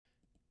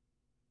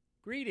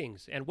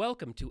Greetings and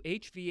welcome to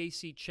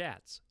HVAC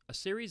Chats, a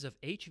series of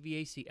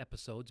HVAC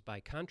episodes by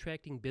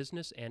Contracting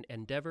Business and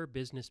Endeavor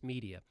Business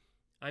Media.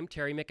 I'm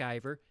Terry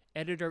McIver,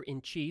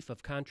 Editor-in-Chief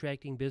of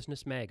Contracting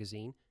Business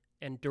Magazine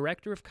and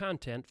Director of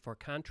Content for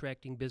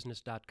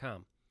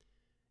ContractingBusiness.com.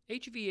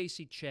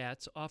 HVAC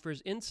Chats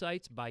offers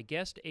insights by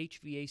guest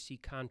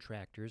HVAC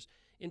contractors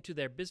into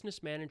their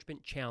business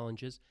management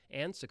challenges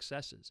and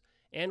successes,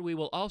 and we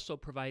will also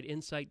provide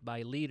insight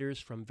by leaders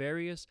from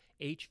various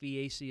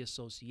HVAC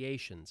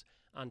associations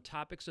on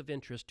topics of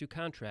interest to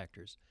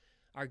contractors.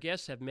 Our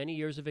guests have many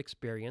years of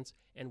experience,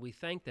 and we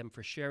thank them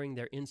for sharing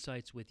their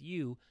insights with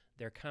you,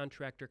 their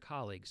contractor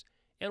colleagues.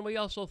 And we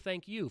also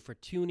thank you for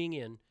tuning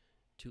in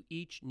to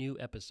each new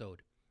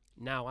episode.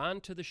 Now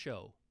on to the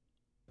show.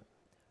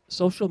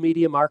 Social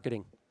media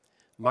marketing,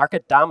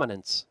 market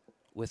dominance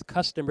with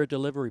customer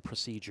delivery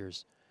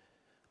procedures,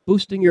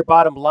 boosting your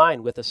bottom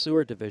line with a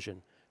sewer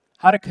division,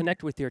 how to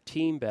connect with your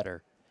team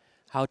better,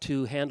 how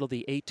to handle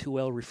the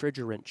A2L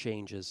refrigerant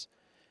changes,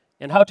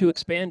 and how to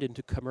expand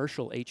into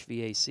commercial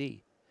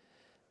HVAC.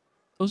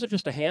 Those are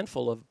just a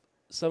handful of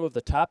some of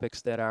the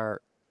topics that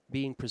are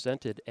being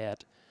presented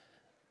at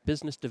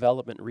Business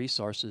Development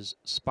Resources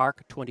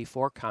Spark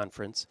 24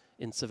 Conference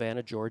in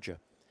Savannah, Georgia.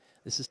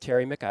 This is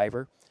Terry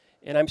McIver,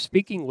 and I'm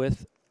speaking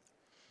with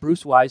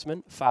Bruce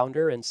Wiseman,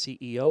 founder and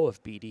CEO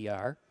of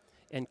BDR,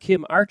 and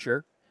Kim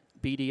Archer,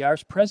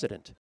 BDR's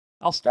president.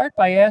 I'll start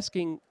by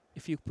asking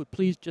if you would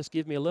please just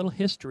give me a little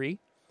history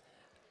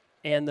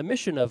and the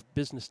mission of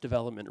Business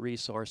Development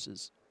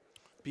Resources.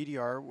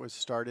 BDR was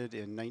started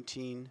in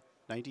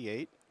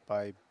 1998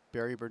 by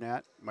Barry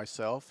Burnett,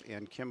 myself,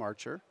 and Kim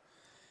Archer.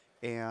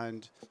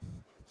 And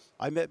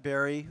I met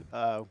Barry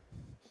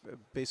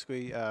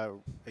basically a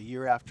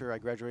year after I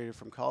graduated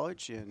from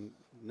college in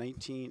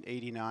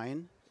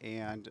 1989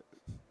 and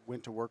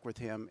went to work with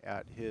him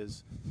at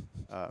his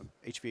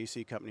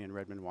HVAC company in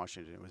Redmond,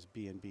 Washington. It was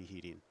B&B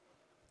Heating.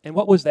 And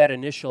what was that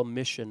initial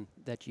mission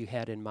that you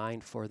had in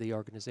mind for the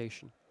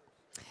organization?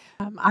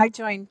 I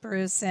joined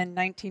Bruce in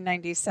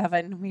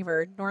 1997. We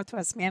were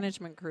Northwest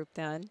Management Group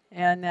then.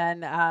 And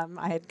then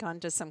I had gone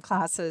to some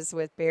classes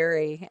with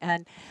Barry.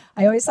 And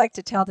I always like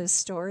to tell this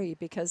story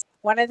because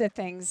one of the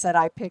things that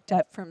I picked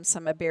up from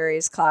some of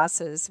Barry's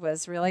classes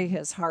was really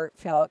his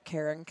heartfelt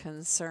care and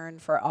concern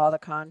for all the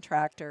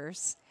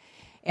contractors.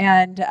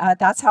 And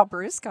that's how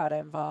Bruce got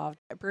involved.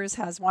 Bruce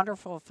has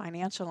wonderful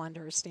financial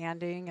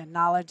understanding and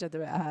knowledge of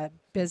the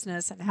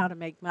business and how to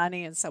make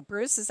money. And so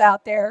Bruce is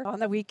out there on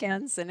the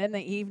weekends and in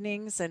the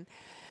evenings and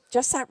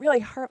just that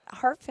really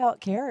heartfelt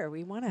care.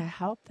 We want to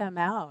help them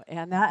out.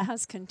 And that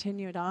has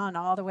continued on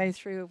all the way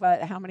through,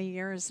 how many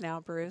years now,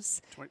 Bruce?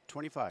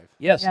 25.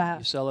 Yes, Yeah.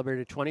 You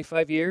celebrated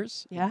 25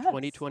 years in Yes.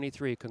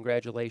 2023.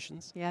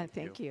 Congratulations. Yeah,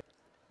 thank you.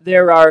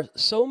 There are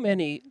so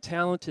many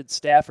talented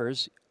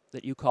staffers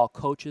that you call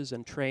coaches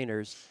and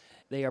trainers.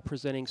 They are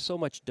presenting so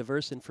much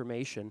diverse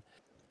information.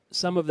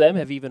 Some of them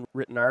have even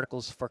written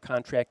articles for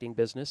Contracting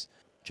Business.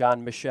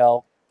 John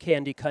Michelle,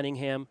 Candy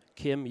Cunningham,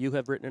 Kim, you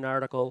have written an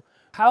article.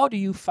 How do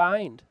you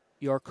find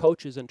your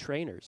coaches and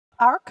trainers?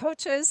 Our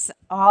coaches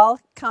all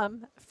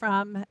come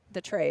from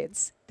the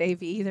trades.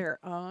 They've either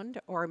owned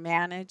or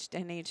managed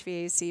an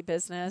HVAC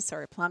business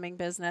or a plumbing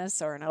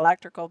business or an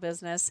electrical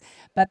business,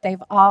 but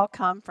they've all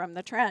come from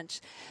the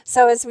trench.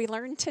 So as we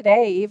learned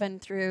today, even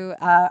through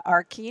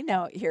our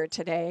keynote here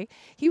today,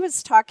 he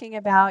was talking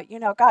about, you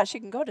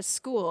can go to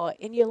school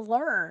and you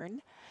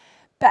learn,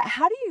 but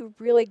how do you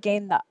really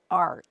gain the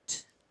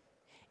art?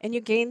 And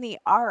you gain the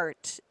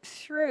art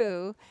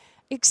through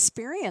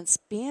experience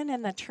being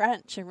in the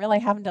trench and really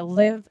having to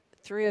live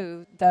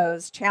through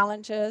those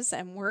challenges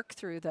and work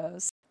through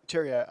those.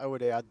 Terry, I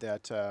would add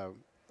that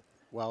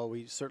while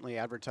we certainly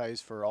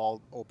advertise for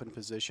all open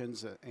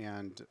positions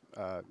and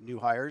new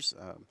hires,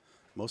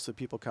 most of the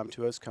people come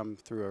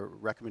through a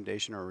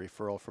recommendation or a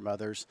referral from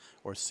others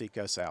or seek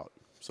us out.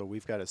 So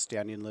we've got a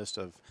standing list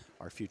of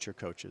our future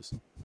coaches.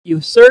 You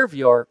serve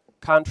your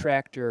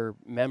contractor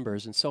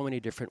members in so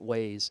many different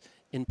ways,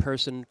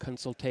 in-person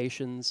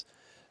consultations,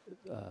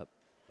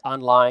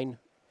 online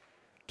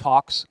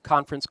talks,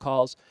 conference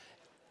calls.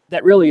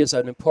 That really is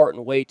an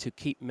important way to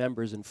keep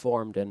members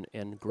informed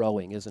and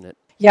growing, isn't it?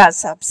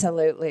 Yes,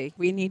 absolutely.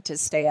 We need to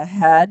stay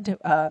ahead.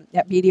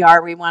 At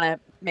BDR, we want to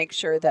make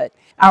sure that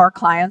our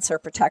clients are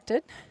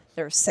protected,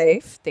 they're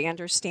safe, they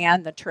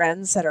understand the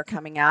trends that are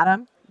coming at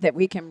them, that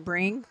we can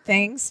bring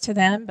things to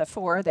them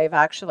before they've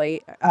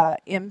actually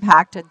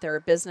impacted their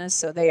business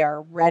so they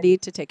are ready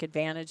to take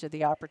advantage of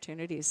the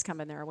opportunities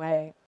coming their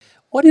way.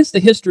 What is the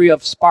history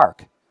of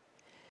Spark?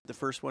 The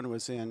first one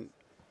was in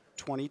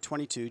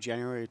 2022,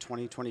 January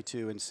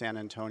 2022 in San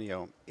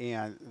Antonio,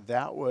 and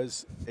that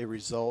was a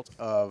result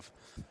of,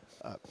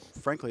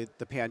 frankly,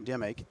 the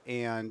pandemic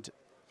and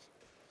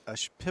a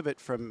pivot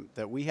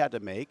that we had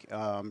to make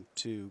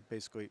to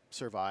basically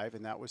survive,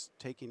 and that was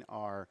taking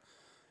our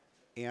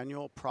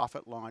annual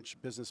profit launch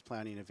business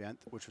planning event,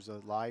 which was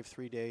a live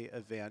 3-day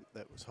event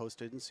that was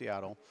hosted in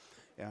Seattle,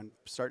 and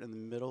starting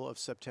in the middle of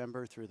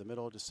September through the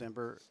middle of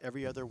December,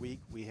 every other week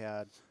we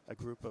had a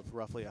group of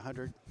roughly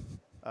 100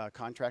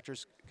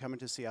 contractors coming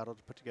to Seattle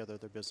to put together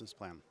their business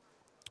plan.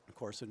 Of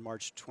course, in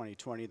March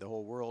 2020, the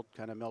whole world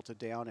kind of melted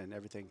down and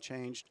everything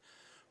changed.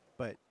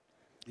 But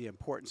the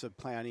importance of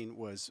planning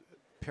was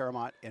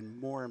paramount and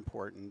more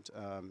important,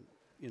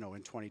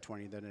 in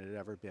 2020 than it had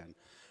ever been.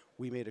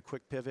 We made a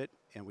quick pivot,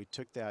 and we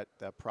took that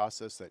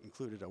process that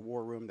included a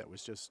war room that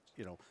was just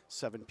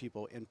 7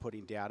 people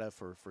inputting data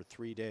for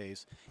 3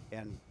 days,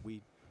 and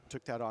we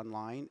took that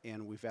online,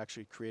 and we've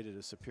actually created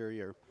a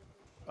superior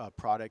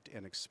product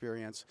and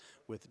experience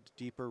with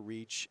deeper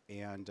reach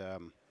and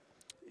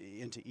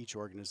into each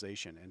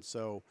organization. And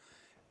so,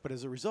 but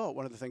as a result,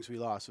 one of the things we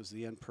lost was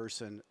the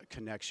in-person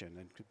connection.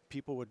 And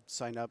people would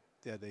sign up,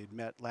 they'd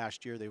met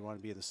last year, they want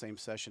to be in the same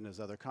session as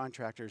other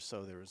contractors,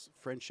 so there was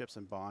friendships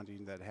and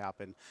bonding that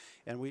happened.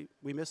 And we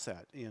missed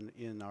that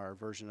in our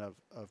version of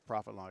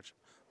Profit Launch.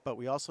 But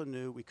we also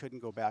knew we couldn't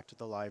go back to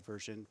the live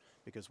version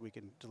because we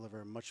can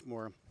deliver a much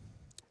more,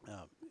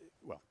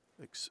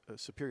 a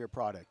superior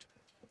product.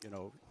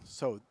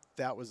 So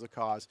that was the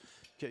cause.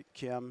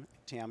 Kim,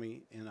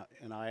 Tammy,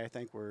 and I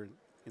think were,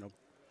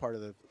 part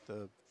of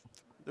the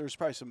there's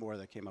probably some more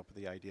that came up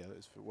with the idea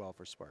as well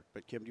for Spark.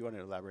 But Kim, do you want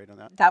to elaborate on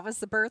that? That was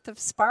the birth of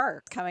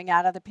Spark, coming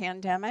out of the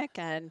pandemic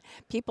and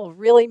people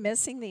really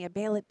missing the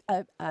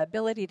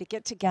ability to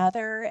get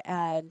together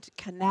and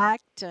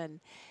connect and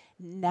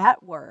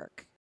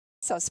network.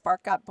 So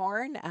Spark got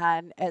born,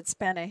 and it's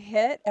been a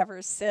hit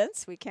ever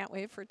since. We can't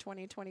wait for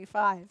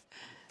 2025.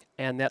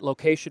 And that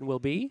location will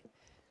be?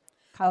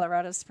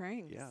 Colorado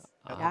Springs. Yeah,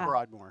 at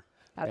Broadmoor.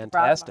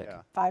 Fantastic.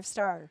 Yeah.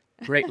 5-star.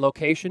 Great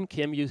location.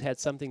 Kim, you had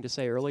something to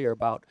say earlier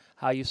about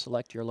how you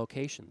select your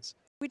locations.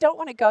 We don't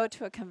want to go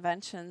to a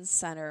convention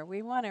center.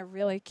 We want to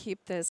really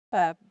keep this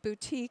a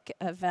boutique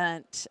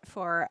event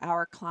for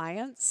our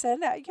clients.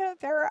 And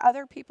there are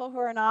other people who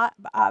are not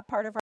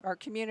part of our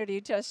community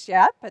just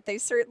yet, but they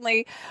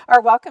certainly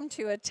are welcome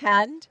to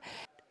attend.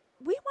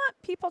 We want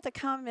people to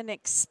come and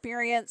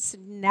experience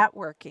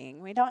networking.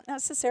 We don't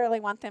necessarily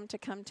want them to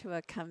come to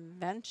a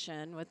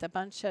convention with a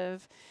bunch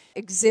of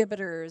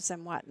exhibitors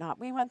and whatnot.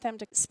 We want them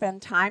to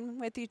spend time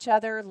with each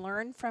other,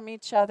 learn from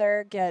each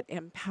other, get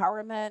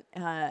empowerment,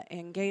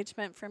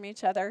 engagement from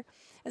each other.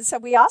 And so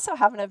we also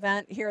have an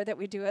event here that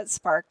we do at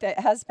Spark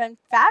that has been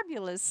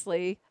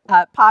fabulously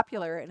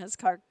popular, and it's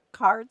called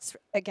Cards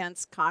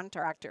Against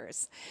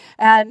Contractors.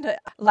 And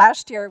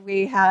last year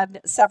we had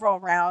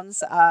several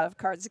rounds of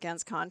Cards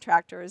Against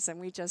Contractors, and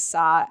we just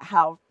saw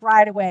how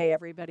right away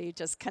everybody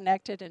just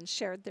connected and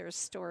shared their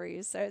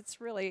stories. So it's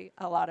really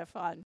a lot of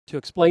fun. To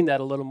explain that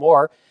a little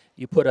more,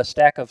 you put a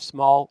stack of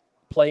small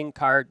playing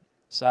card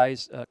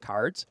size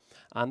cards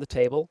on the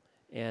table,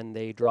 and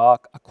they draw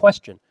a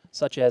question,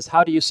 such as,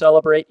 how do you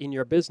celebrate in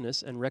your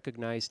business and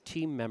recognize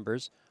team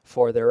members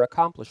for their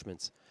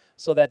accomplishments?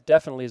 So that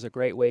definitely is a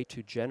great way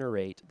to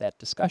generate that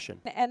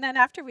discussion. And then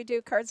after we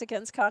do Cards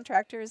Against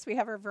Contractors, we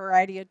have a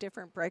variety of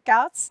different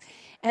breakouts.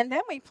 And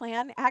then we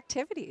plan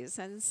activities.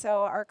 And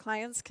so our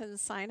clients can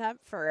sign up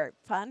for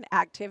fun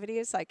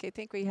activities. Like I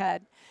think we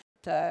had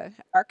the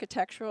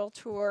architectural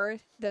tour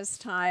this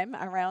time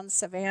around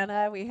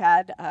Savannah. We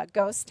had a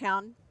ghost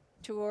town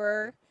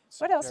tour.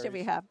 What else did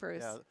we have,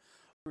 Bruce? Yeah, there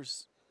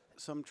was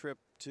some trip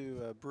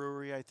to a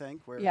brewery, I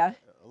think. Where Yeah.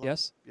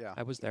 Yes? Yeah.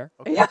 I was there.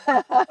 Okay. Yeah.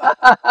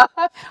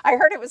 I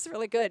heard it was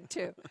really good,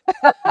 too.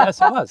 Yes,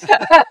 it was.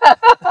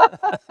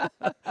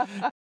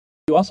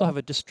 You also have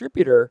a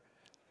distributor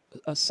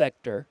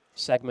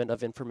segment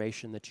of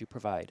information that you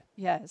provide.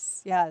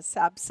 Yes,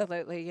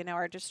 absolutely.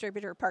 Our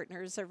distributor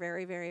partners are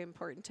very, very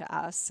important to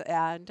us.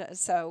 And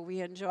so we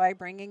enjoy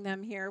bringing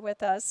them here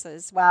with us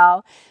as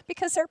well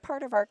because they're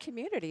part of our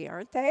community,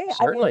 aren't they?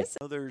 Certainly.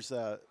 There's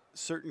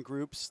certain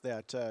groups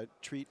that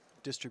treat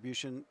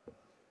distribution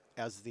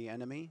as the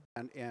enemy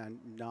and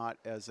not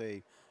as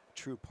a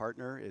true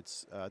partner.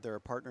 They're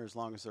a partner as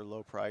long as they're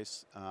low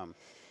price.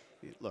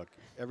 Look,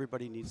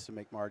 everybody needs to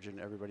make margin.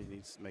 Everybody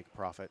needs to make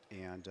profit.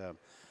 And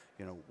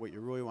what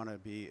you really want to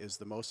be is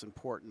the most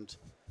important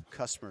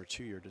customer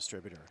to your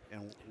distributor.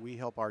 And we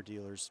help our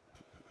dealers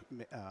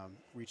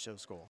reach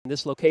those goals.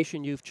 This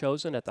location you've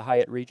chosen at the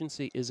Hyatt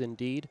Regency is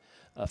indeed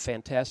a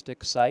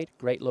fantastic site,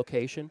 great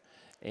location.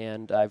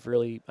 And I've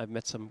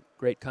met some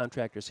great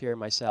contractors here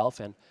myself,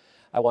 and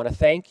I want to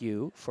thank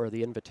you for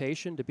the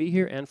invitation to be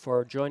here and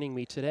for joining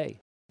me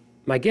today.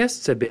 My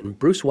guests have been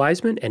Bruce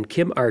Wiseman and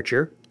Kim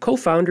Archer,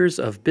 co-founders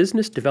of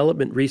Business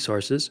Development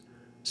Resources,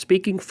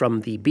 speaking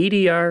from the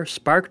BDR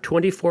Spark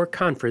 24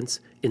 conference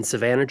in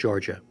Savannah,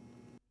 Georgia.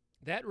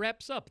 That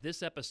wraps up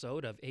this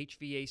episode of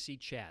HVAC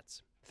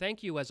Chats.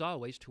 Thank you, as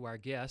always, to our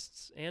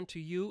guests and to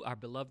you, our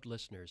beloved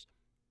listeners.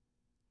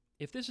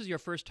 If this is your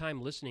first time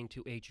listening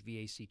to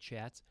HVAC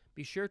Chats,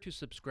 be sure to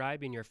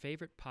subscribe in your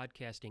favorite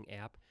podcasting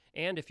app,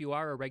 and if you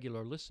are a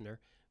regular listener,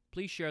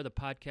 please share the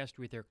podcast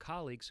with your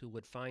colleagues who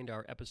would find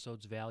our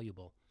episodes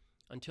valuable.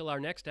 Until our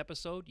next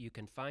episode, you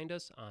can find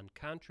us on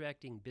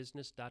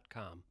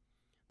contractingbusiness.com.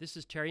 This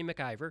is Terry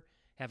McIver.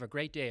 Have a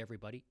great day,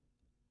 everybody.